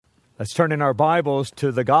Let's turn in our Bibles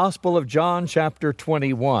to the Gospel of John, chapter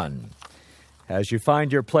 21. As you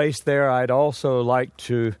find your place there, I'd also like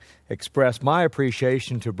to express my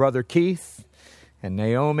appreciation to Brother Keith and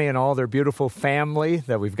Naomi and all their beautiful family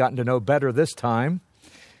that we've gotten to know better this time.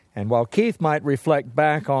 And while Keith might reflect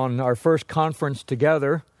back on our first conference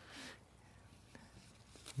together,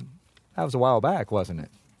 that was a while back, wasn't it?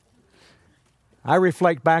 I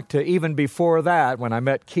reflect back to even before that when I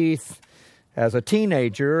met Keith as a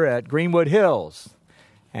teenager at Greenwood Hills.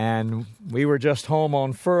 And we were just home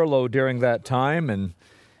on furlough during that time, and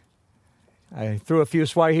I threw a few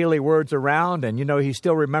Swahili words around, and he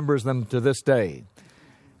still remembers them to this day.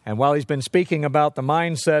 And while he's been speaking about the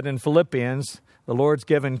mindset in Philippians, the Lord's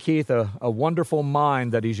given Keith a wonderful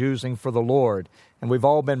mind that he's using for the Lord, and we've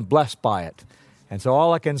all been blessed by it. And so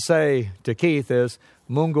all I can say to Keith is,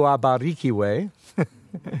 Mungu abarikiwe.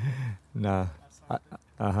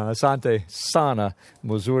 Asante sana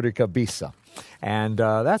muzuri kabisa. And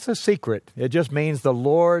that's a secret. It just means the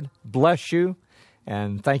Lord bless you,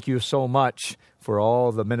 and thank you so much for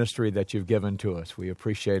all the ministry that you've given to us. We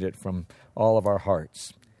appreciate it from all of our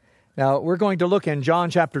hearts. Now, we're going to look in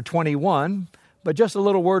John chapter 21, but just a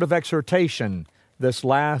little word of exhortation this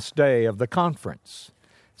last day of the conference.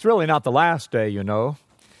 It's really not the last day,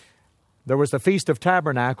 There was the Feast of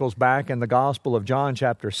Tabernacles back in the Gospel of John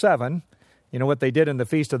chapter 7. You know what they did in the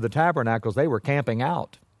Feast of the Tabernacles? They were camping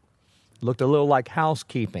out. Looked a little like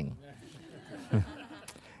housekeeping.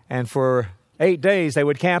 And for 8 days they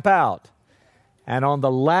would camp out. And on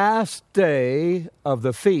the last day of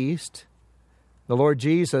the feast, the Lord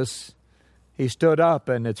Jesus, He stood up,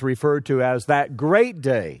 and it's referred to as that great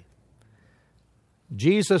day.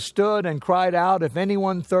 Jesus stood and cried out, "If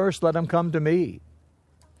anyone thirsts, let him come to me.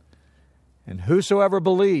 And whosoever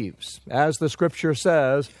believes," as the Scripture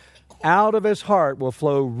says, "out of his heart will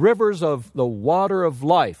flow rivers of the water of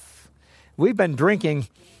life." We've been drinking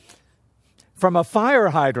from a fire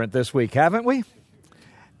hydrant this week, haven't we?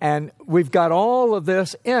 And we've got all of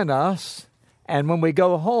this in us, and when we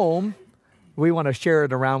go home, we want to share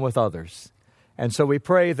it around with others. And so we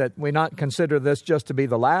pray that we not consider this just to be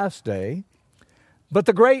the last day, but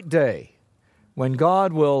the great day when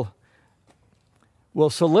God will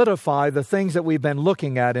solidify the things that we've been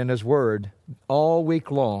looking at in His Word all week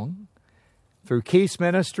long, through Keith's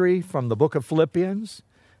ministry from the book of Philippians,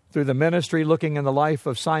 through the ministry looking in the life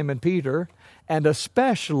of Simon Peter, and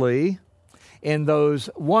especially in those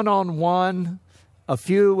one-on-one, a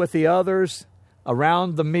few with the others,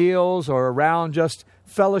 around the meals or around just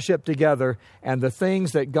fellowship together, and the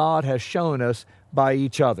things that God has shown us by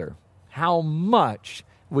each other. How much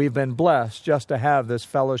we've been blessed just to have this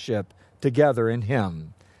fellowship together in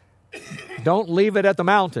Him. Don't leave it at the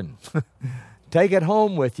mountain. Take it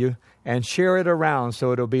home with you and share it around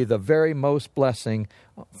so it'll be the very most blessing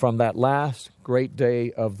from that last great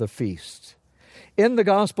day of the feast. In the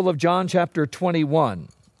Gospel of John chapter 21,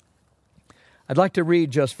 I'd like to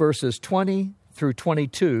read just verses 20 through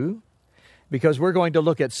 22 because we're going to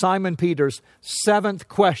look at Simon Peter's 7th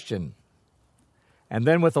question. And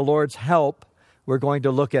then with the Lord's help, we're going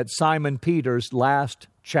to look at Simon Peter's last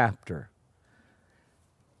chapter.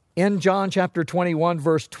 In John chapter 21,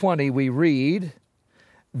 verse 20, we read,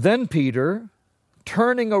 "Then Peter,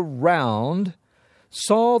 turning around,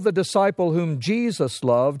 saw the disciple whom Jesus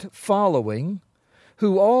loved following,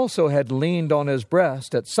 who also had leaned on his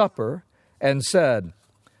breast at supper, and said,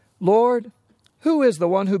 'Lord, who is the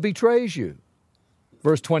one who betrays you?'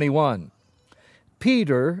 Verse 21,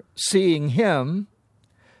 Peter, seeing him,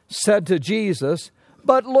 said to Jesus,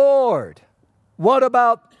 'But Lord, what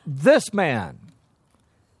about this man?'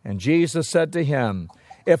 And Jesus said to him,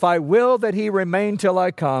 'If I will that he remain till I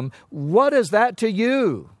come, what is that to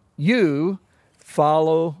you? You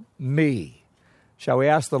follow me.'" Shall we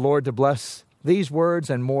ask the Lord to bless these words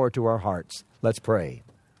and more to our hearts? Let's pray.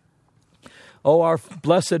 Oh, our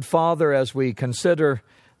blessed Father, as we consider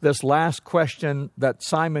this last question that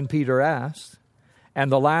Simon Peter asked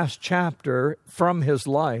and the last chapter from his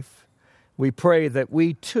life, we pray that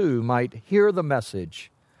we too might hear the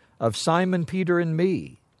message of Simon Peter and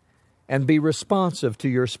me and be responsive to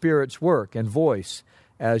your Spirit's work and voice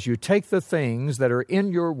as you take the things that are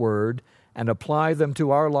in your word and apply them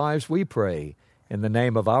to our lives, we pray, in the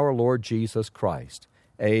name of our Lord Jesus Christ.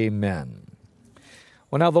 Amen.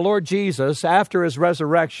 Well, now the Lord Jesus, after His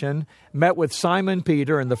resurrection, met with Simon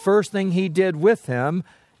Peter, and the first thing He did with him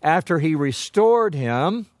after He restored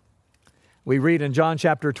him, we read in John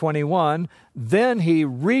chapter 21, then He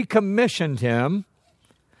recommissioned him,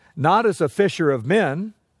 not as a fisher of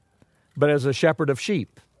men, but as a shepherd of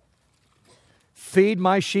sheep. Feed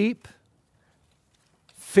my sheep,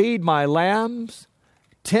 feed my lambs,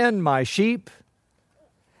 tend my sheep.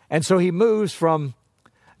 And so he moves from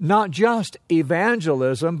not just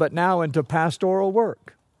evangelism, but now into pastoral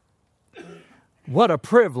work. What a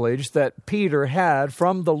privilege that Peter had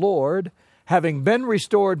from the Lord, having been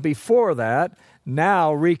restored before that,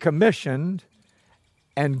 now recommissioned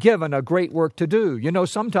and given a great work to do. You know,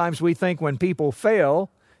 sometimes we think when people fail,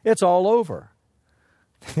 it's all over.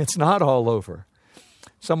 It's not all over.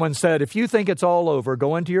 Someone said, if you think it's all over,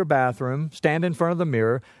 go into your bathroom, stand in front of the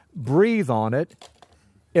mirror, breathe on it.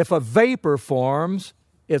 If a vapor forms,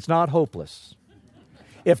 it's not hopeless.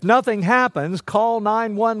 If nothing happens, call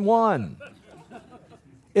 911.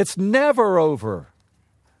 It's never over.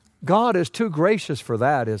 God is too gracious for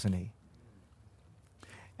that, isn't He?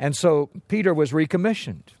 And so Peter was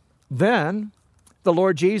recommissioned. Then the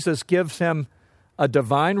Lord Jesus gives him a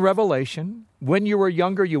divine revelation. When you were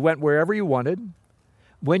younger, you went wherever you wanted.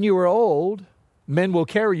 When you were old, men will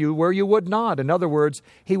carry you where you would not. In other words,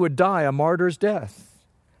 he would die a martyr's death.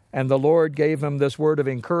 And the Lord gave him this word of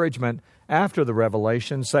encouragement after the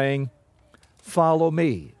revelation, saying, follow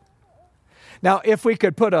me. Now, if we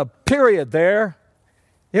could put a period there,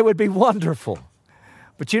 it would be wonderful.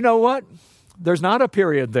 But you know what? There's not a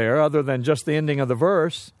period there other than just the ending of the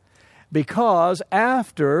verse, because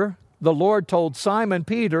after the Lord told Simon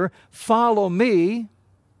Peter, follow me,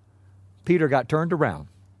 Peter got turned around.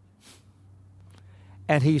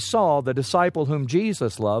 And he saw the disciple whom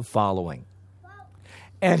Jesus loved following.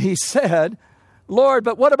 And he said, Lord,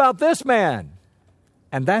 but what about this man?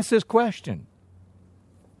 And that's his question.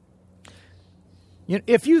 You know,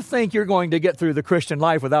 if you think you're going to get through the Christian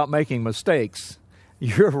life without making mistakes,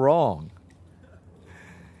 you're wrong.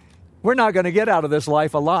 We're not going to get out of this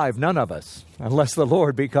life alive, none of us, unless the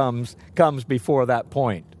Lord comes before that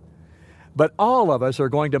point. But all of us are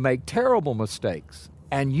going to make terrible mistakes.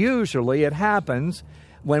 And usually it happens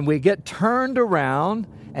when we get turned around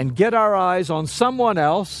and get our eyes on someone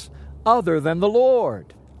else other than the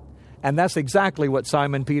Lord. And that's exactly what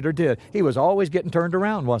Simon Peter did. He was always getting turned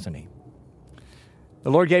around, wasn't he? The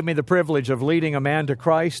Lord gave me the privilege of leading a man to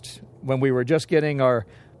Christ when we were just getting our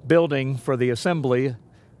building for the assembly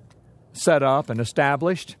set up and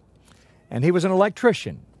established. And he was an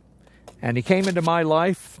electrician. And he came into my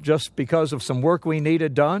life just because of some work we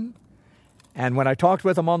needed done. And when I talked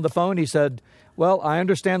with him on the phone, he said, well, I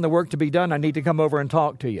understand the work to be done. I need to come over and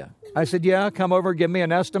talk to you. I said, yeah, come over, give me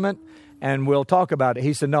an estimate, and we'll talk about it.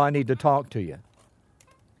 He said, no, I need to talk to you.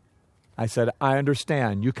 I said, I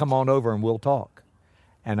understand. You come on over and we'll talk.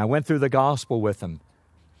 And I went through the gospel with him.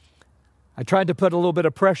 I tried to put a little bit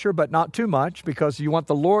of pressure, but not too much, because you want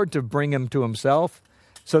the Lord to bring him to himself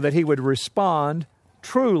so that he would respond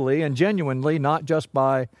truly and genuinely, not just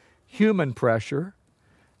by human pressure.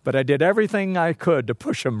 But I did everything I could to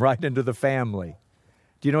push him right into the family.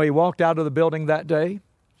 Do you know he walked out of the building that day,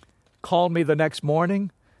 called me the next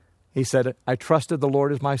morning. He said, I trusted the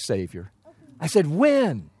Lord as my Savior. I said,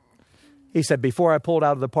 when? He said, before I pulled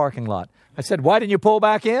out of the parking lot. I said, why didn't you pull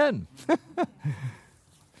back in?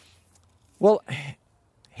 Well,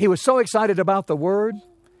 he was so excited about the Word,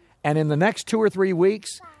 and in the next 2 or 3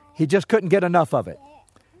 weeks, he just couldn't get enough of it.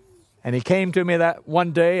 And he came to me that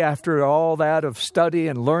one day after all that of study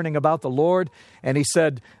and learning about the Lord, and he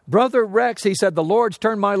said, Brother Rex, he said, the Lord's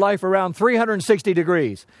turned my life around 360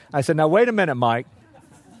 degrees. I said, now wait a minute, Mike.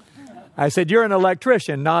 I said, you're an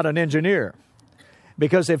electrician, not an engineer.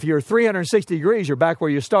 Because if you're 360 degrees, you're back where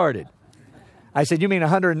you started. I said, you mean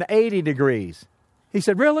 180 degrees? He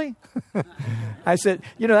said, really? I said,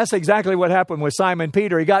 you know, that's exactly what happened with Simon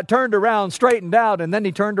Peter. He got turned around, straightened out, and then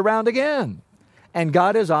he turned around again and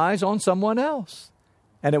got his eyes on someone else.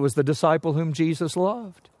 And it was the disciple whom Jesus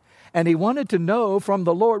loved. And he wanted to know from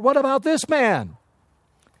the Lord, what about this man?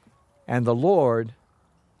 And the Lord,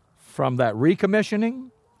 from that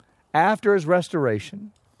recommissioning, after his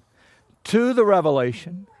restoration, to the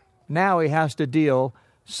revelation, now he has to deal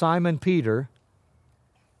Simon Peter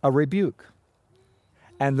a rebuke.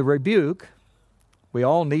 And the rebuke, we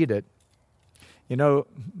all need it. You know,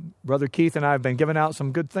 Brother Keith and I have been giving out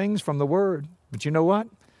some good things from the Word. But you know what?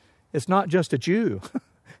 It's not just at you.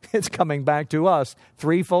 It's coming back to us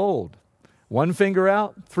threefold. 1 finger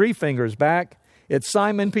out, 3 fingers back. It's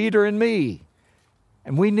Simon, Peter, and me.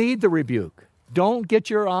 And we need the rebuke. Don't get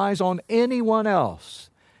your eyes on anyone else.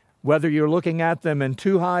 Whether you're looking at them in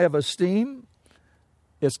too high of esteem,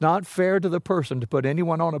 it's not fair to the person to put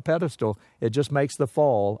anyone on a pedestal. It just makes the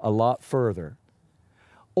fall a lot further.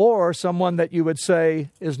 Or someone that you would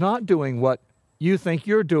say is not doing what you think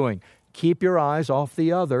you're doing. Keep your eyes off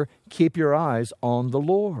the other. Keep your eyes on the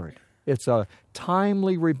Lord. It's a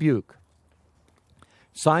timely rebuke.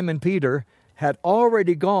 Simon Peter had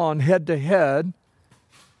already gone head to head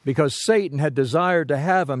because Satan had desired to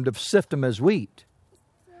have him to sift him as wheat.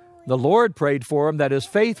 The Lord prayed for him that his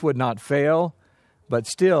faith would not fail, but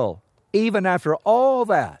still, even after all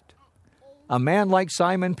that, a man like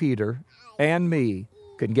Simon Peter and me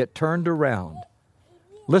can get turned around.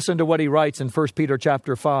 Listen to what he writes in 1 Peter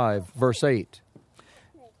chapter 5, verse 8.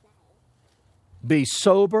 Be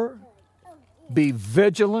sober, be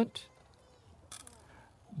vigilant,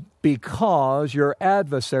 because your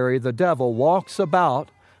adversary, the devil, walks about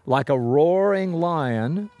like a roaring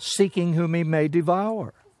lion, seeking whom he may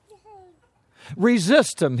devour.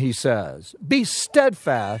 Resist him, he says. Be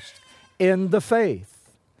steadfast in the faith.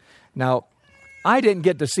 Now, I didn't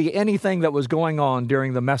get to see anything that was going on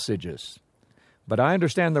during the messages, but I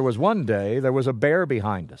understand there was one day there was a bear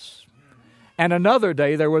behind us, and another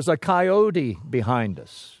day there was a coyote behind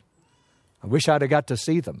us. I wish I'd have got to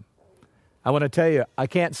see them. I want to tell you, I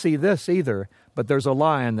can't see this either, but there's a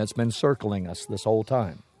lion that's been circling us this whole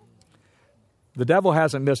time. The devil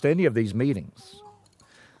hasn't missed any of these meetings.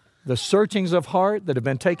 The searchings of heart that have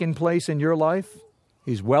been taking place in your life,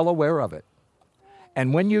 he's well aware of it.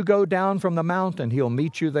 And when you go down from the mountain, he'll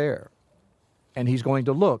meet you there. And he's going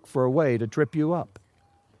to look for a way to trip you up.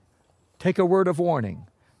 Take a word of warning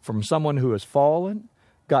from someone who has fallen,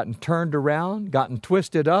 gotten turned around, gotten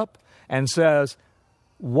twisted up, and says,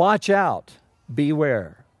 watch out,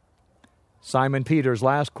 beware. Simon Peter's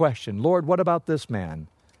last question, Lord, what about this man?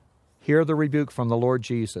 Hear the rebuke from the Lord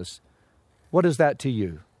Jesus. What is that to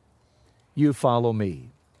you? You follow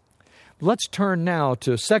me. Let's turn now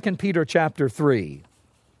to 2 Peter chapter 3.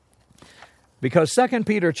 Because 2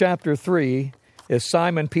 Peter chapter 3 is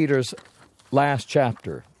Simon Peter's last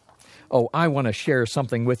chapter. Oh, I want to share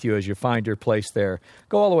something with you as you find your place there.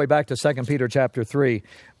 Go all the way back to 2 Peter chapter 3.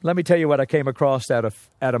 Let me tell you what I came across at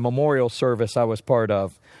a memorial service I was part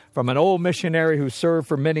of. From an old missionary who served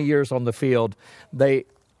for many years on the field.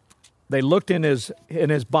 They looked in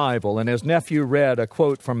his Bible, and his nephew read a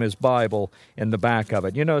quote from his Bible in the back of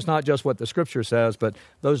it. You know, it's not just what the Scripture says, but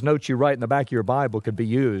those notes you write in the back of your Bible could be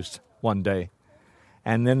used one day.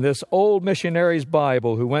 And then this old missionary's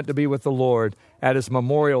Bible, who went to be with the Lord at his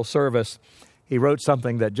memorial service, he wrote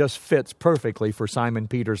something that just fits perfectly for Simon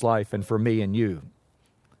Peter's life and for me and you.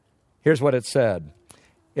 Here's what it said.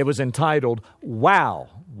 It was entitled, Wow,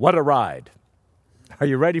 What a Ride. Are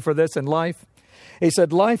you ready for this in life? He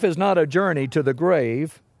said, life is not a journey to the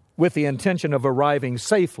grave with the intention of arriving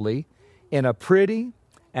safely in a pretty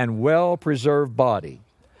and well-preserved body,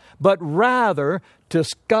 but rather to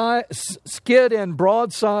skid in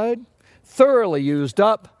broadside, thoroughly used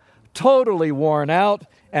up, totally worn out,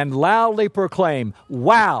 and loudly proclaim,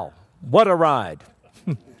 wow, what a ride.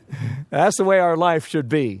 That's the way our life should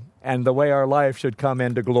be, and the way our life should come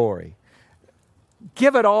into glory.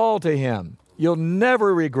 Give it all to Him. You'll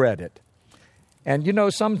never regret it. And you know,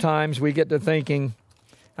 sometimes we get to thinking,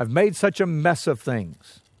 I've made such a mess of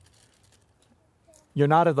things. You're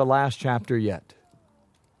not at the last chapter yet.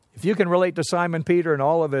 If you can relate to Simon Peter and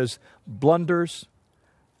all of his blunders,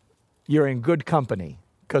 you're in good company,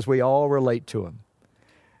 because we all relate to him.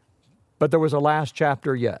 But there was a last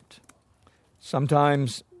chapter yet.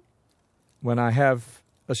 Sometimes when I have,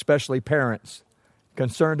 especially parents,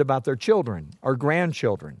 concerned about their children or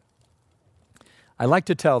grandchildren, I like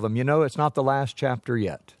to tell them, you know, it's not the last chapter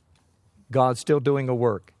yet. God's still doing a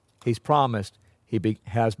work. He's promised. He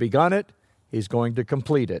has begun it. He's going to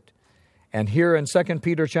complete it. And here in 2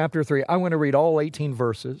 Peter chapter 3, I want to read all 18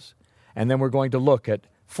 verses, and then we're going to look at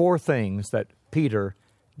 4 things that Peter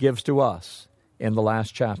gives to us in the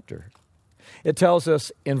last chapter. It tells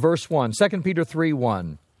us in verse 1, 2 Peter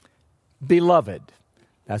 3:1, Beloved.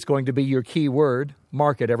 That's going to be your key word.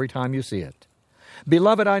 Mark it every time you see it.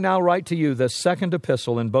 Beloved, I now write to you this second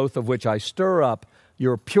epistle, in both of which I stir up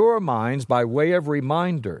your pure minds by way of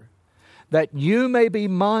reminder, that you may be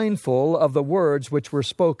mindful of the words which were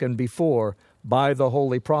spoken before by the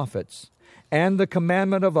holy prophets, and the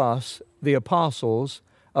commandment of us, the apostles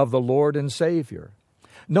of the Lord and Savior,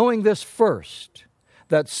 knowing this first,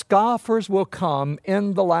 that scoffers will come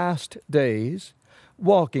in the last days,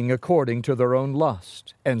 walking according to their own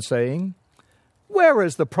lust, and saying, Where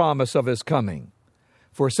is the promise of his coming?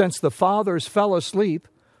 For since the fathers fell asleep,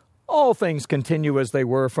 all things continue as they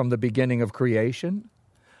were from the beginning of creation.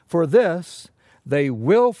 For this they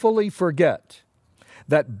willfully forget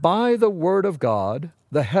that by the word of God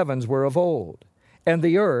the heavens were of old, and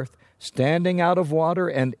the earth standing out of water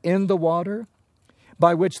and in the water,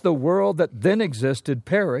 by which the world that then existed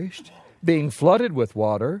perished, being flooded with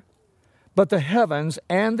water. But the heavens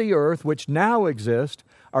and the earth which now exist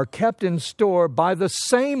are kept in store by the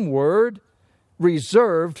same word,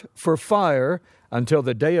 reserved for fire until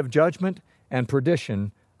the day of judgment and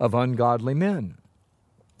perdition of ungodly men.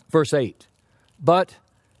 Verse 8, but,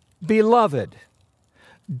 beloved,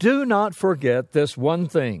 do not forget this one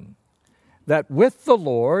thing, that with the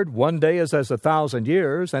Lord 1 day is as 1,000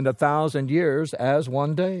 years, and 1,000 years as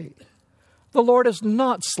 1 day. The Lord is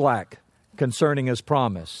not slack concerning His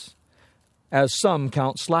promise, as some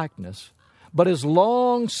count slackness, but is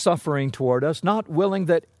long-suffering toward us, not willing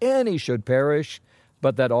that any should perish,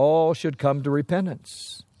 but that all should come to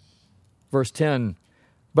repentance. Verse 10,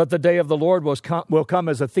 but the day of the Lord will come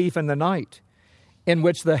as a thief in the night, in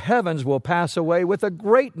which the heavens will pass away with a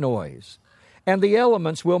great noise, and the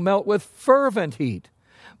elements will melt with fervent heat.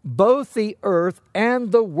 Both the earth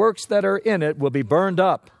and the works that are in it will be burned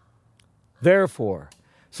up. Therefore,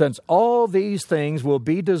 since all these things will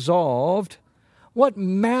be dissolved, what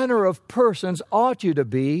manner of persons ought you to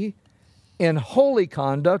be in holy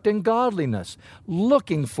conduct and godliness,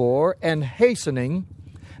 looking for and hastening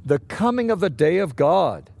the coming of the day of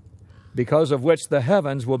God, because of which the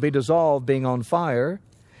heavens will be dissolved, being on fire,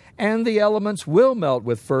 and the elements will melt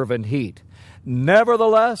with fervent heat.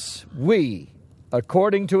 Nevertheless, we,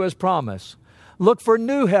 according to His promise, look for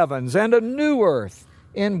new heavens and a new earth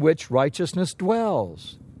in which righteousness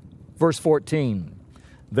dwells. Verse 14,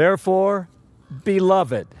 therefore,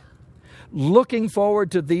 beloved, looking forward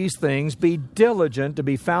to these things, be diligent to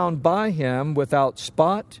be found by Him without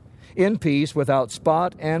spot, in peace, without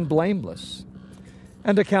spot, and blameless.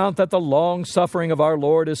 And account that the long suffering of our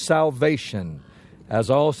Lord is salvation, as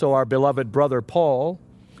also our beloved brother Paul,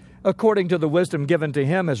 according to the wisdom given to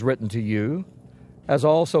him, has written to you, as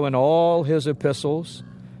also in all his epistles,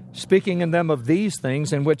 speaking in them of these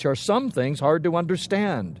things, in which are some things hard to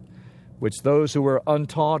understand, which those who are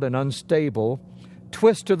untaught and unstable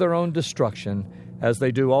twist to their own destruction, as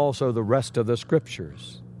they do also the rest of the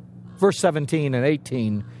Scriptures. Verse 17 and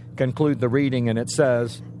 18 conclude the reading, and it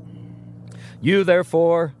says, you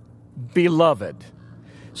therefore, beloved,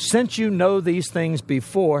 since you know these things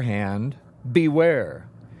beforehand, beware,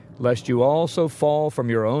 lest you also fall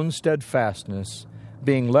from your own steadfastness,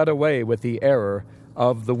 being led away with the error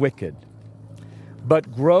of the wicked.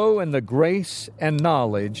 But grow in the grace and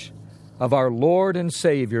knowledge of our Lord and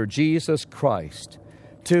Savior, Jesus Christ.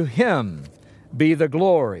 To Him be the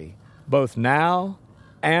glory, both now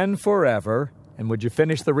and forever. And would you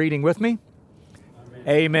finish the reading with me?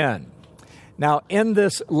 Amen. Now, in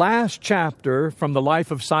this last chapter from the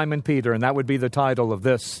life of Simon Peter, and that would be the title of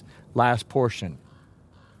this last portion,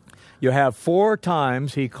 you have 4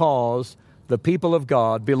 times he calls the people of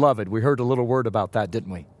God beloved. We heard a little word about that,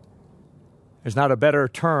 didn't we? There's not a better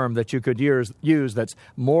term that you could use that's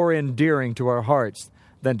more endearing to our hearts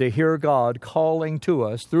than to hear God calling to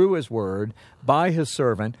us through His Word by His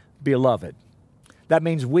servant, beloved. That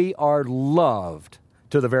means we are loved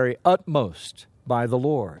to the very utmost by the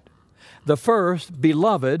Lord. The first,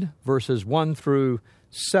 beloved, verses 1 through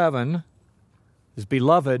 7, is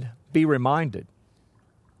beloved, be reminded.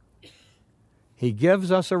 He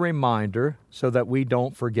gives us a reminder so that we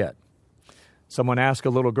don't forget. Someone asked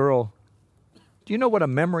a little girl, do you know what a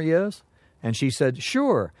memory is? And she said,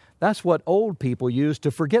 sure, that's what old people use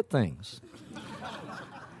to forget things.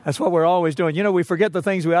 That's what we're always doing. You know, we forget the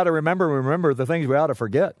things we ought to remember. We remember the things we ought to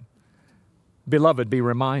forget. Beloved, be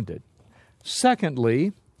reminded.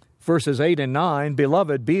 Secondly, verses 8 and 9,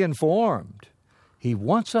 beloved, be informed. He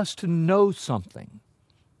wants us to know something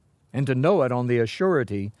and to know it on the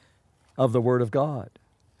assurity of the Word of God.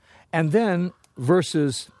 And then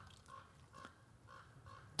verses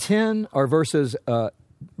 10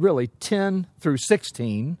 through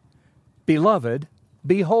 16, beloved,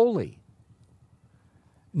 be holy.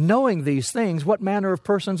 Knowing these things, what manner of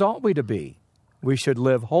persons ought we to be? We should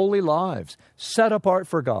live holy lives, set apart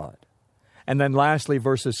for God. And then lastly,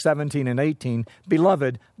 verses 17 and 18,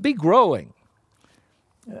 beloved, be growing.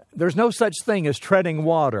 There's no such thing as treading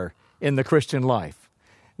water in the Christian life.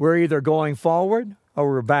 We're either going forward or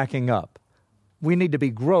we're backing up. We need to be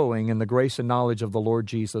growing in the grace and knowledge of the Lord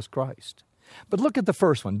Jesus Christ. But look at the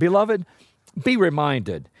first one. Beloved, be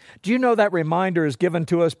reminded. Do you know that reminder is given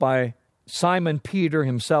to us by Simon Peter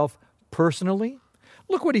himself personally?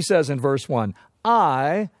 Look what he says in verse 1.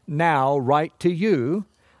 I now write to you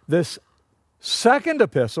this second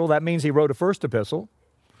epistle. That means he wrote a first epistle.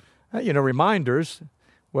 Reminders.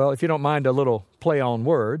 Well, if you don't mind a little play on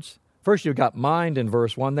words. First you've got mind in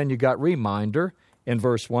verse 1, then you've got reminder in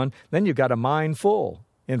verse 1, then you've got a mind full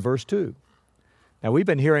in verse 2. Now, we've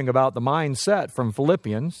been hearing about the mindset from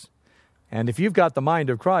Philippians, and if you've got the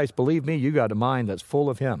mind of Christ, believe me, you've got a mind that's full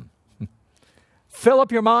of Him. Fill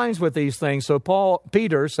up your minds with these things. So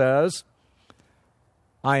Peter says,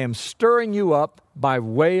 I am stirring you up by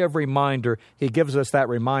way of reminder. He gives us that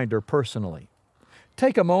reminder personally.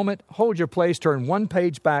 take a moment, hold your place, turn one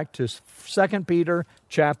page back to 2 Peter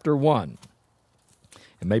chapter 1.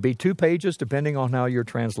 It may be 2 pages depending on how your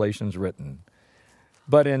translation's written.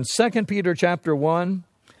 But in 2 Peter chapter 1,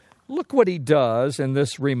 look what he does in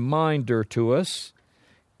this reminder to us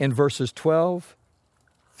in verses 12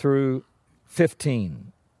 through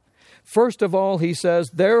 15. First of all, he says,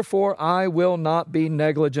 "Therefore I will not be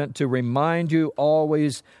negligent to remind you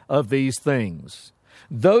always of these things,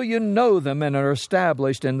 though you know them and are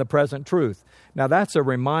established in the present truth." Now that's a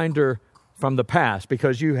reminder from the past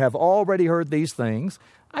because you have already heard these things.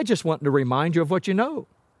 I just want to remind you of what you know.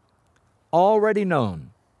 Already known.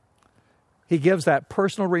 He gives that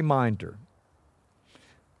personal reminder.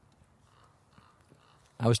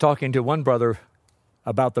 I was talking to one brother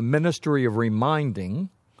about the ministry of reminding,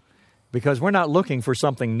 because we're not looking for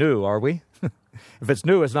something new, are we? If it's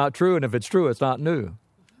new, it's not true, and if it's true, it's not new.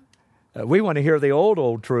 We want to hear the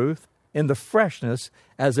old truth in the freshness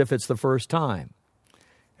as if it's the first time.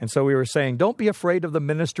 And so we were saying, don't be afraid of the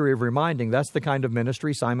ministry of reminding. That's the kind of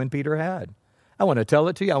ministry Simon Peter had. I want to tell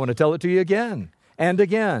it to you. I want to tell it to you again and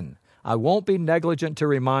again. I won't be negligent to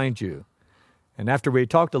remind you. And after we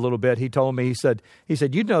talked a little bit, he told me, he said,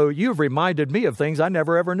 you know, you've reminded me of things I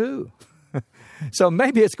never ever knew. So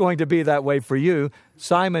maybe it's going to be that way for you.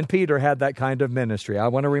 Simon Peter had that kind of ministry. I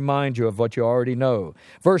want to remind you of what you already know.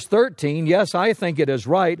 Verse 13, "Yes, I think it is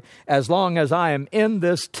right as long as I am in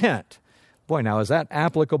this tent." Boy, now is that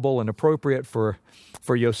applicable and appropriate for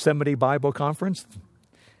Yosemite Bible Conference?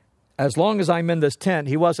 As long as I'm in this tent,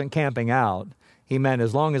 he wasn't camping out. He meant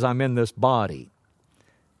as long as I'm in this body.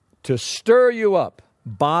 To stir you up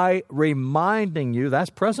by reminding you, that's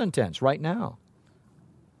present tense right now.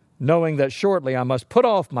 Knowing that shortly I must put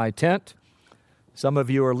off my tent. Some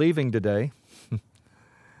of you are leaving today.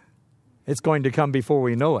 It's going to come before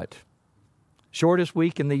we know it. Shortest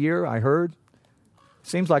week in the year, I heard.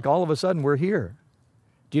 Seems like all of a sudden we're here.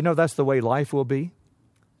 Do you know that's the way life will be?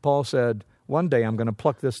 Paul said, one day I'm going to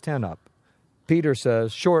pluck this tent up. Peter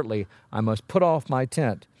says, shortly I must put off my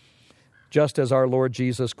tent, just as our Lord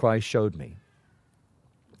Jesus Christ showed me.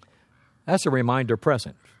 That's a reminder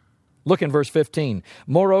present. Look in verse 15.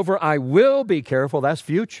 "Moreover, I will be careful," that's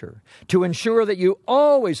future, "to ensure that you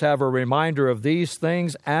always have a reminder of these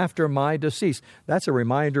things after my decease." That's a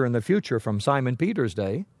reminder in the future from Simon Peter's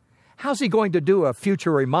day. How's he going to do a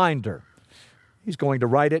future reminder? He's going to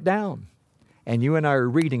write it down. And you and I are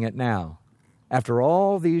reading it now. After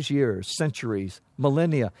all these years, centuries,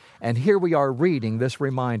 millennia, and here we are reading this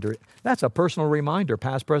reminder. That's a personal reminder,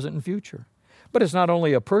 past, present, and future. But it's not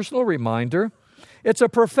only a personal reminder, it's a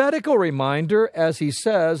prophetical reminder, as he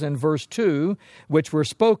says in verse 2, which were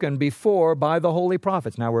spoken before by the holy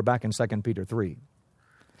prophets. Now we're back in 2 Peter 3.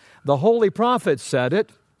 The holy prophets said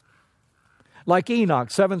it, like Enoch,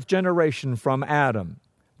 7th generation from Adam.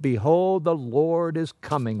 "Behold, the Lord is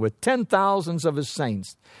coming with 10,000s of his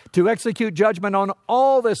saints to execute judgment on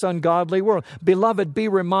all this ungodly world." Beloved, be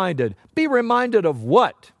reminded. Be reminded of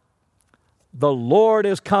what? The Lord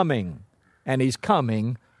is coming, and he's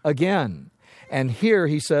coming again. And here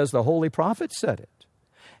he says the holy prophets said it.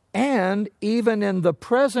 And even in the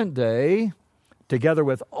present day, together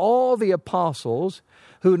with all the apostles,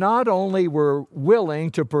 who not only were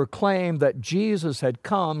willing to proclaim that Jesus had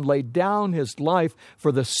come, laid down his life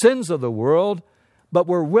for the sins of the world, but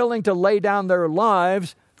were willing to lay down their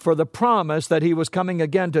lives for the promise that he was coming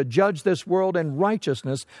again to judge this world in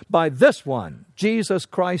righteousness by this one, Jesus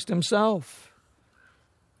Christ himself.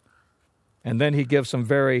 And then he gives some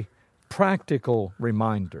very practical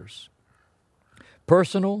reminders.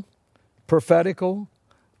 Personal, prophetical,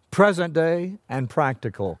 present day, and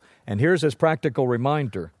practical. And here's his practical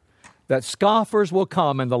reminder, that scoffers will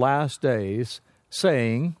come in the last days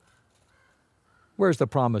saying, where's the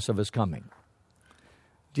promise of his coming?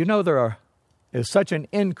 Do you know there is such an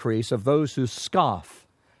increase of those who scoff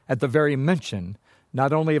at the very mention,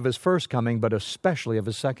 not only of his first coming, but especially of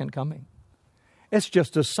his second coming? It's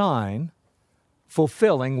just a sign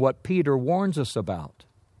fulfilling what Peter warns us about.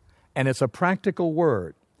 And it's a practical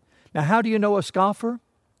word. Now, how do you know a scoffer?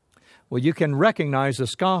 Well, you can recognize a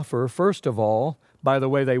scoffer, first of all, by the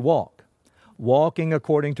way they walk, walking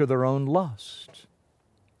according to their own lust.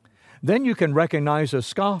 Then you can recognize a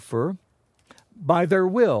scoffer by their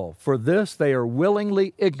will. For this, they are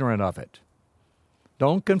willingly ignorant of it.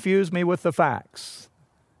 Don't confuse me with the facts.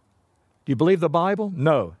 Do you believe the Bible?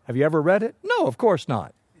 No. Have you ever read it? No, of course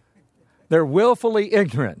not. They're willfully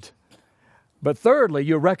ignorant. But thirdly,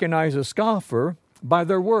 you recognize a scoffer by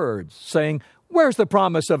their words, saying, where's the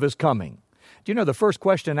promise of his coming? Do you know the first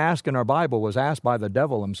question asked in our Bible was asked by the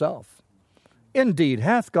devil himself? Indeed,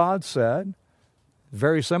 hath God said?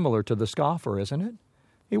 Very similar to the scoffer, isn't it?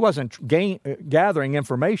 He wasn't gathering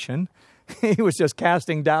information. He was just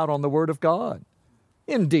casting doubt on the Word of God.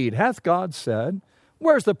 Indeed, hath God said,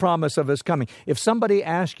 where's the promise of His coming? If somebody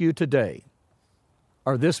asks you today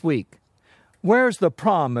or this week, where's the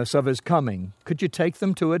promise of His coming? Could you take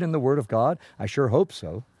them to it in the Word of God? I sure hope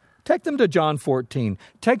so. Take them to John 14.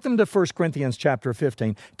 Take them to 1 Corinthians chapter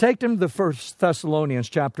 15. Take them to 1 Thessalonians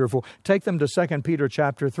chapter 4. Take them to 2 Peter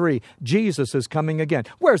chapter 3. Jesus is coming again.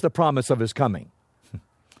 Where's the promise of His coming?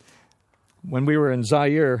 When we were in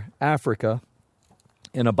Zaire, Africa,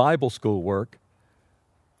 in a Bible school work,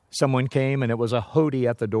 someone came and it was a Hody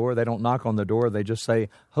at the door. They don't knock on the door. They just say,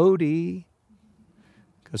 Hody.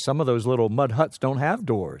 Because some of those little mud huts don't have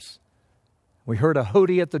doors. We heard a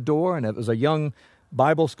Hody at the door, and it was a young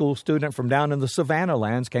Bible school student from down in the Savannah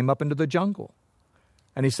lands came up into the jungle.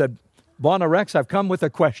 And he said, Bwana Rex, I've come with a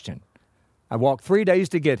question. I walked 3 days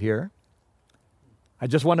to get here. I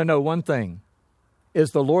just want to know one thing.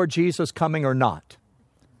 Is the Lord Jesus coming or not?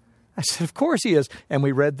 I said, of course He is. And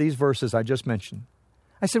we read these verses I just mentioned.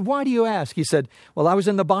 I said, why do you ask? He said, well, I was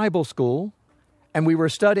in the Bible school, and we were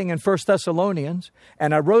studying in 1 Thessalonians,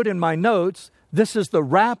 and I wrote in my notes, this is the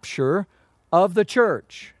rapture of the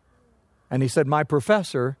church. And he said, my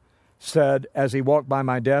professor said, as he walked by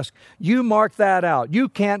my desk, you mark that out. You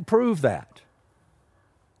can't prove that.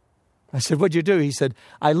 I said, what'd you do? He said,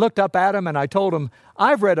 I looked up at him and I told him,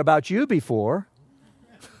 I've read about you before.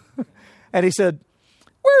 And he said,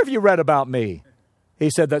 where have you read about me? He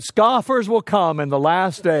said that scoffers will come in the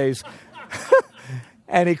last days.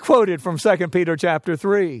 And he quoted from 2 Peter chapter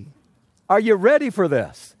 3. Are you ready for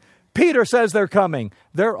this? Peter says they're coming.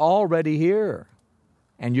 They're already here.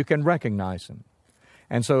 And you can recognize them.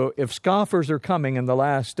 And so if scoffers are coming in the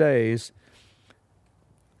last days,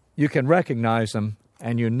 you can recognize them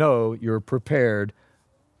and you know you're prepared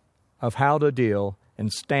of how to deal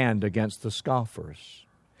and stand against the scoffers.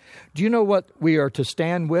 Do you know what we are to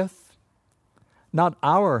stand with? Not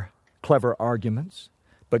our clever arguments,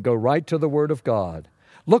 but go right to the Word of God.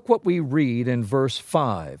 Look what we read in verse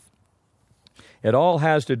 5. It all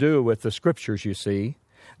has to do with the Scriptures, you see.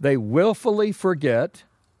 They willfully forget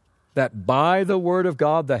that by the Word of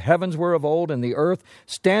God the heavens were of old, and the earth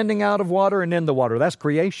standing out of water and in the water. That's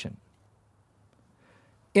creation.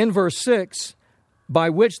 In verse 6, by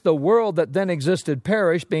which the world that then existed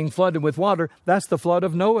perished, being flooded with water. That's the flood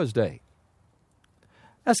of Noah's day.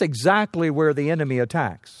 That's exactly where the enemy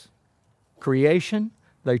attacks. Creation,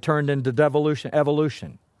 they turned into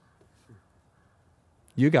evolution.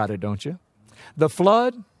 You got it, don't you? The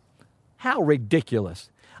flood, how ridiculous.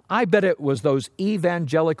 I bet it was those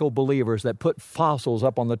evangelical believers that put fossils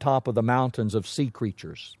up on the top of the mountains of sea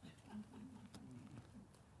creatures.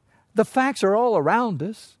 The facts are all around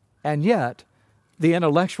us, and yet the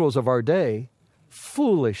intellectuals of our day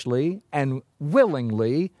foolishly and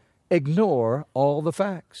willingly ignore all the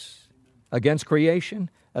facts against creation,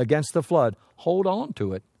 against the flood. Hold on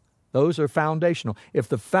to it. Those are foundational. If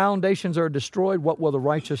the foundations are destroyed, what will the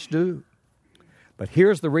righteous do? But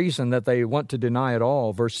here's the reason that they want to deny it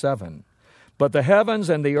all. Verse 7. But the heavens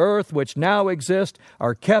and the earth which now exist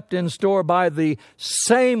are kept in store by the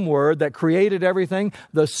same Word that created everything,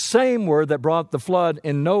 the same Word that brought the flood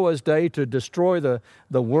in Noah's day to destroy the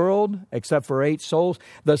world, except for 8 souls,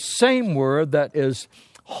 the same Word that is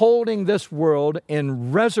holding this world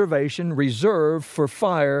in reservation, reserved for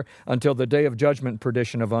fire until the day of judgment and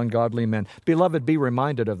perdition of ungodly men. Beloved, be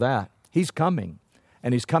reminded of that. He's coming,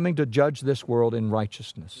 and He's coming to judge this world in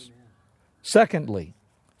righteousness. Amen. Secondly,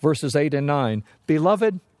 verses 8 and 9,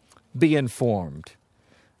 beloved, be informed.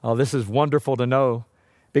 Oh, this is wonderful to know,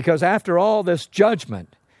 because after all this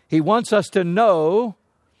judgment, He wants us to know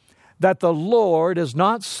that the Lord is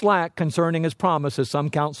not slack concerning His promises. Some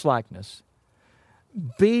count slackness.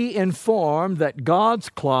 Be informed that God's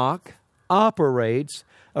clock operates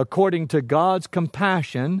according to God's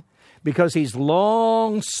compassion, because He's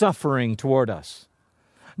long-suffering toward us,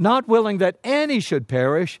 not willing that any should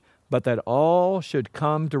perish, but that all should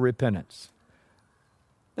come to repentance.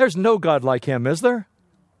 There's no God like Him, is there?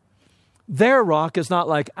 Their rock is not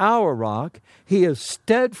like our rock. He is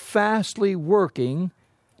steadfastly working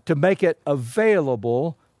to make it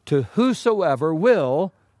available to whosoever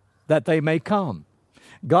will, that they may come.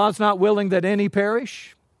 God's not willing that any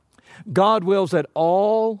perish. God wills that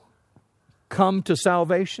all come to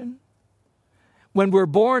salvation. When we're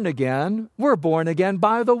born again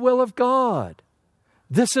by the will of God.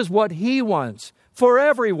 This is what He wants for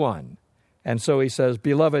everyone. And so He says,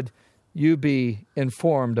 beloved, you be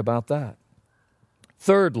informed about that.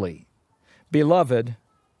 Thirdly, beloved,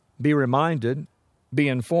 be reminded, be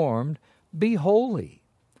informed, be holy.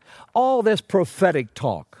 All this prophetic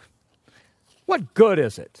talk. What good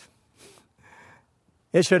is it?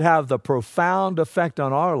 It should have the profound effect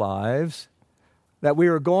on our lives that we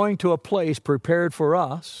are going to a place prepared for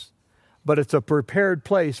us, but it's a prepared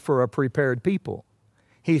place for a prepared people.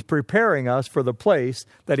 He's preparing us for the place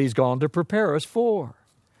that He's gone to prepare us for.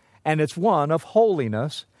 And it's one of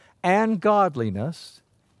holiness and godliness,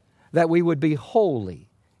 that we would be holy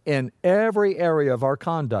in every area of our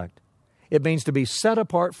conduct. It means to be set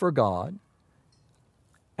apart for God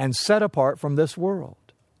and set apart from this world.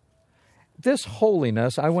 This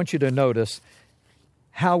holiness, I want you to notice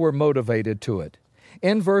how we're motivated to it.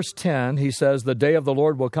 In verse 10, he says, the day of the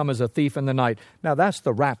Lord will come as a thief in the night. Now that's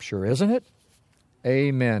the rapture, isn't it?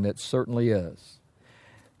 Amen, it certainly is.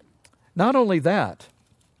 Not only that,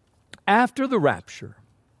 after the rapture,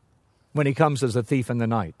 when He comes as a thief in the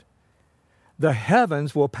night, the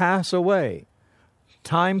heavens will pass away.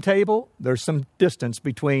 Timetable, there's some distance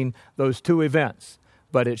between those two events,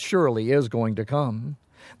 but it surely is going to come.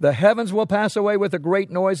 The heavens will pass away with a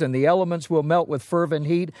great noise, and the elements will melt with fervent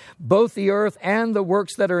heat. Both the earth and the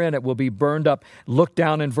works that are in it will be burned up. Look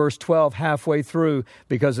down in verse 12 halfway through,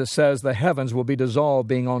 because it says the heavens will be dissolved,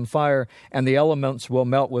 being on fire, and the elements will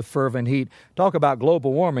melt with fervent heat. Talk about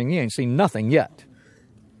global warming. You ain't seen nothing yet.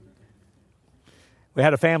 We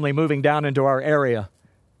had a family moving down into our area,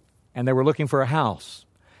 and they were looking for a house.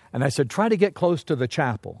 And I said, try to get close to the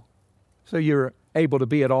chapel so you're able to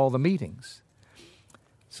be at all the meetings.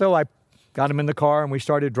 So I got him in the car and we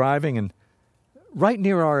started driving, and right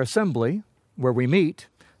near our assembly where we meet,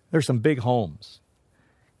 there's some big homes.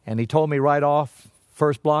 And he told me right off,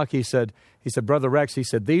 first block, he said, Brother Rex, he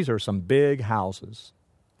said, these are some big houses.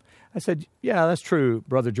 I said, yeah, that's true,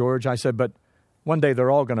 Brother George. I said, but one day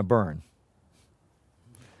they're all going to burn.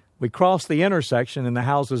 We crossed the intersection and the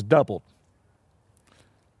houses doubled.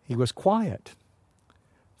 He was quiet.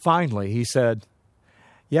 Finally, he said,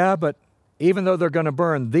 yeah, but even though they're going to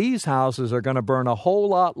burn, these houses are going to burn a whole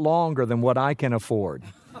lot longer than what I can afford.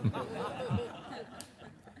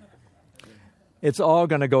 It's all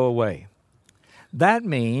going to go away. That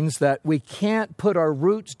means that we can't put our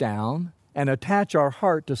roots down and attach our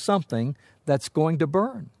heart to something that's going to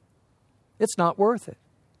burn. It's not worth it.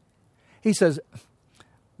 He says,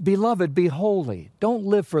 beloved, be holy. Don't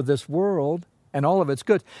live for this world and all of its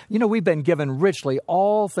goods. You know, we've been given richly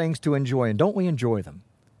all things to enjoy, and don't we enjoy them?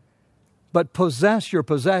 But possess your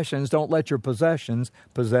possessions. Don't let your possessions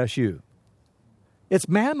possess you. It's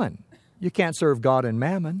mammon. You can't serve God and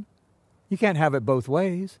mammon. You can't have it both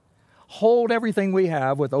ways. Hold everything we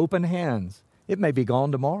have with open hands. It may be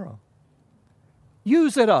gone tomorrow.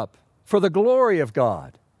 Use it up for the glory of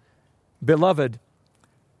God. Beloved,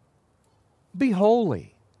 be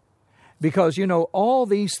holy. Because, you know, all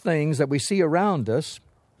these things that we see around us,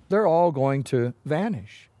 they're all going to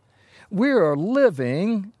vanish. We are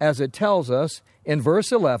living, as it tells us in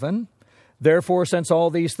verse 11, therefore, since all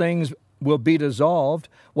these things will be dissolved,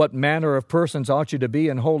 what manner of persons ought you to be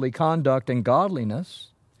in holy conduct and godliness?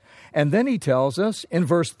 And then he tells us in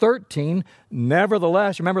verse 13,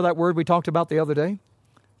 nevertheless, remember that word we talked about the other day?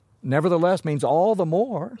 Nevertheless means all the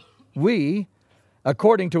more we,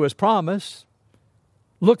 according to His promise,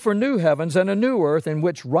 look for new heavens and a new earth in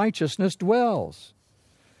which righteousness dwells.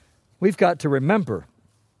 We've got to remember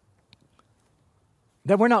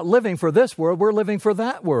that we're not living for this world, we're living for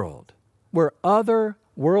that world. We're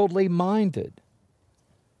otherworldly minded.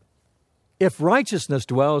 If righteousness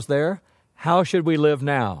dwells there, how should we live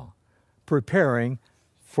now? Preparing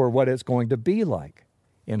for what it's going to be like.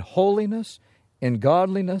 In holiness, in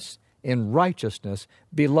godliness, in righteousness.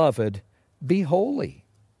 Beloved, be holy.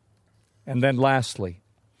 And then lastly,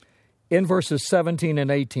 in verses 17 and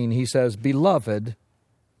 18, he says, beloved,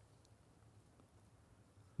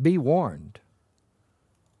 be warned.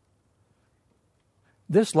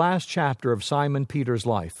 This last chapter of Simon Peter's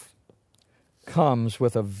life comes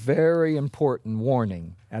with a very important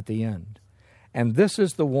warning at the end. And this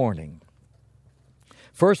is the warning.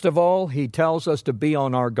 First of all, he tells us to be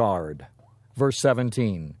on our guard. Verse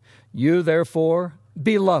 17, you therefore,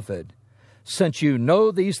 beloved, since you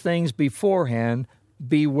know these things beforehand,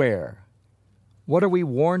 beware. What are we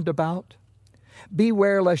warned about?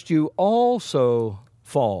 Beware lest you also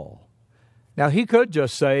fall. Now, he could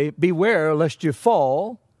just say, beware lest you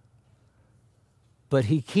fall, but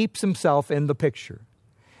he keeps himself in the picture.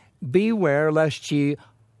 Beware lest ye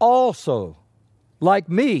also, like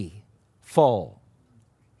me, fall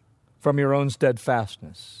from your own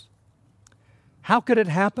steadfastness. How could it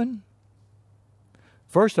happen?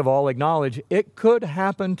 First of all, acknowledge it could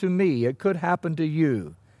happen to me. It could happen to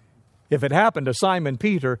you. If it happened to Simon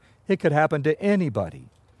Peter, it could happen to anybody.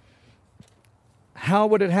 How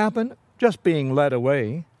would it happen? Just being led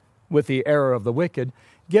away with the error of the wicked.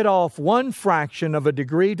 Get off 1/fraction of a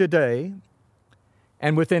degree today,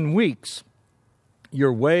 and within weeks,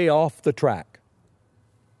 you're way off the track.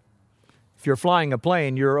 If you're flying a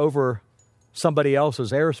plane, you're over somebody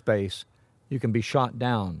else's airspace, you can be shot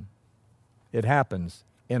down. It happens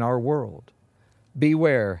in our world.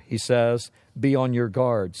 Beware, he says, be on your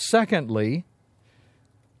guard. Secondly,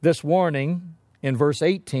 this warning in verse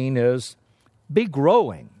 18 is, be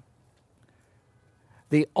growing.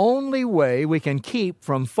 The only way we can keep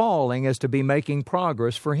from falling is to be making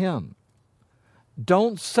progress for Him.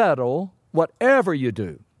 Don't settle, whatever you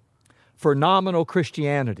do, for nominal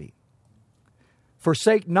Christianity.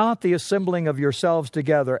 Forsake not the assembling of yourselves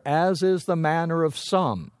together, as is the manner of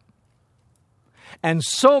some. And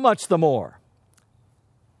so much the more.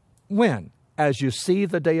 When? As you see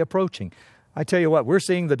the day approaching. I tell you what, we're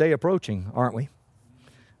seeing the day approaching, aren't we?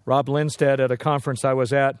 Rob Lindstedt, at a conference I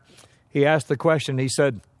was at, he asked the question, he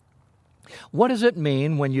said, what does it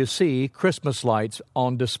mean when you see Christmas lights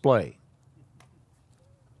on display?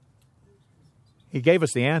 He gave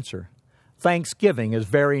us the answer. Thanksgiving is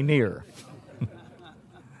very near.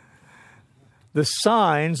 The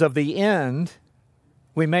signs of the end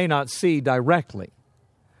we may not see directly,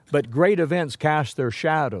 but great events cast their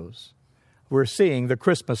shadows. We're seeing the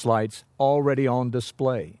Christmas lights already on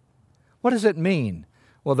display. What does it mean?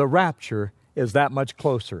 Well, the rapture is that much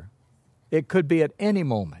closer. It could be at any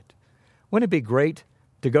moment. Wouldn't it be great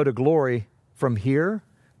to go to glory from here?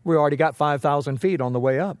 We already got 5,000 feet on the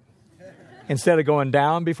way up. Instead of going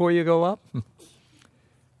down before you go up.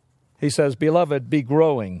 He says, beloved, be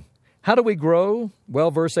growing. How do we grow?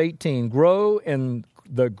 Well, verse 18, grow in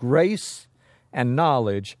the grace and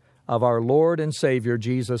knowledge of our Lord and Savior,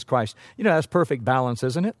 Jesus Christ. You know, that's perfect balance,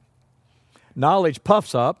 isn't it? Knowledge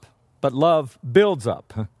puffs up, but love builds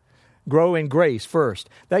up. Grow in grace first.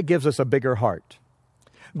 That gives us a bigger heart.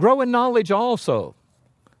 Grow in knowledge also.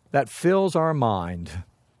 That fills our mind.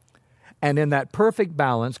 And in that perfect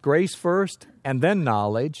balance, grace first and then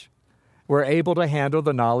knowledge, we're able to handle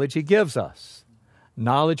the knowledge He gives us.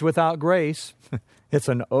 Knowledge without grace, it's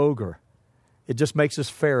an ogre. It just makes us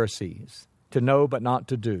Pharisees, to know but not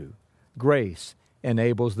to do. Grace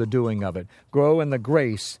enables the doing of it. Grow in the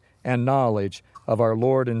grace and knowledge of our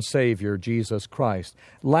Lord and Savior, Jesus Christ.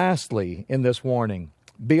 Lastly, in this warning,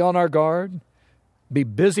 be on our guard, be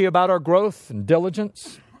busy about our growth and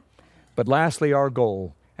diligence, but lastly, our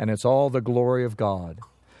goal, and it's all the glory of God.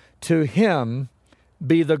 To Him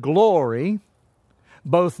be the glory,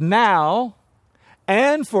 both now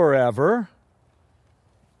and forever.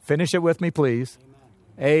 Finish it with me, please.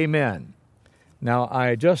 Amen. Now,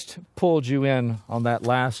 I just pulled you in on that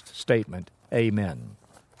last statement, amen.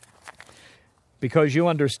 Because you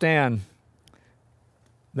understand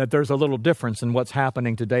that there's a little difference in what's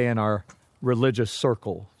happening today in our religious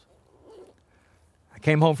circles. I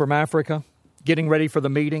came home from Africa, getting ready for the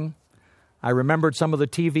meeting. I remembered some of the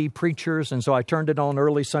TV preachers, and so I turned it on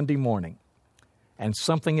early Sunday morning. And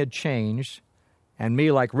something had changed, and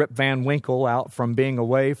me, like Rip Van Winkle, out from being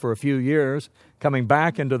away for a few years, coming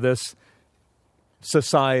back into this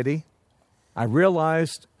society, I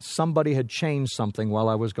realized somebody had changed something while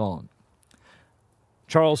I was gone.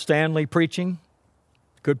 Charles Stanley preaching,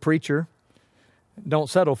 good preacher. Don't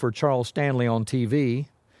settle for Charles Stanley on TV.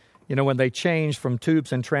 You know, when they changed from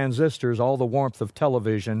tubes and transistors, all the warmth of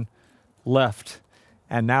television left.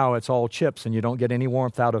 And now it's all chips, and you don't get any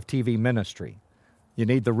warmth out of TV ministry. You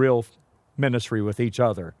need the real ministry with each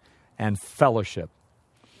other and fellowship.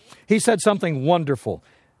 He said something wonderful.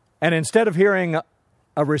 And instead of hearing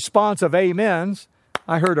a response of amens,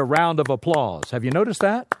 I heard a round of applause. Have you noticed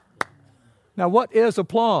that? Now, what is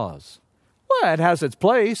applause? Well, it has its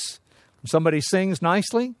place. When somebody sings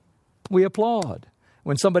nicely, we applaud.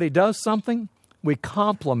 When somebody does something, we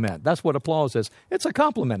compliment. That's what applause is. It's a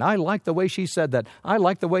compliment. I like the way she said that. I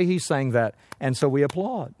like the way he sang that. And so we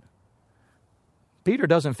applaud. Peter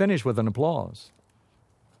doesn't finish with an applause.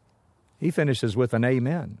 He finishes with an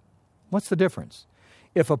amen. What's the difference?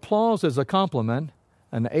 If applause is a compliment,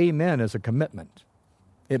 an amen is a commitment.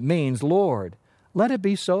 It means, Lord, let it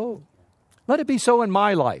be so. Let it be so in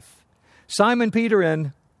my life. Simon Peter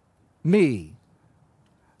and me.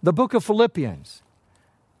 The book of Philippians.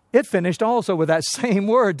 It finished also with that same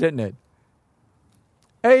word, didn't it?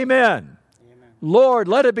 Amen. Lord,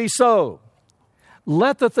 let it be so.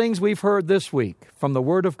 Let the things we've heard this week from the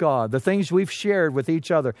Word of God, the things we've shared with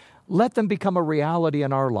each other, let them become a reality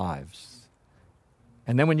in our lives.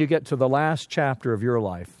 And then when you get to the last chapter of your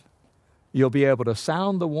life, you'll be able to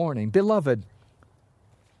sound the warning. Beloved,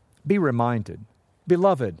 be reminded.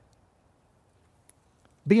 Beloved,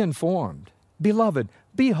 be informed. Beloved,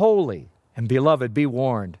 be holy. And beloved, be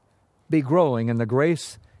warned. be growing in the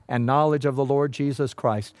grace and knowledge of the Lord Jesus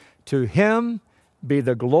Christ. To Him be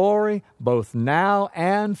the glory both now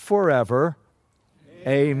and forever.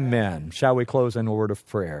 Amen. Shall we close in a word of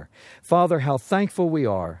prayer? Father, how thankful we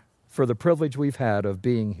are for the privilege we've had of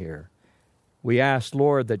being here. We ask,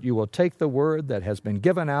 Lord, that you will take the word that has been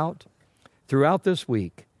given out throughout this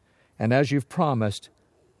week, and as you've promised,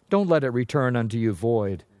 don't let it return unto you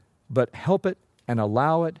void, but help it and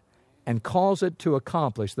allow it and cause it to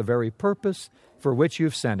accomplish the very purpose for which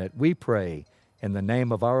you've sent it. We pray in the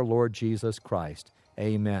name of our Lord Jesus Christ.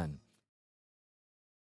 Amen.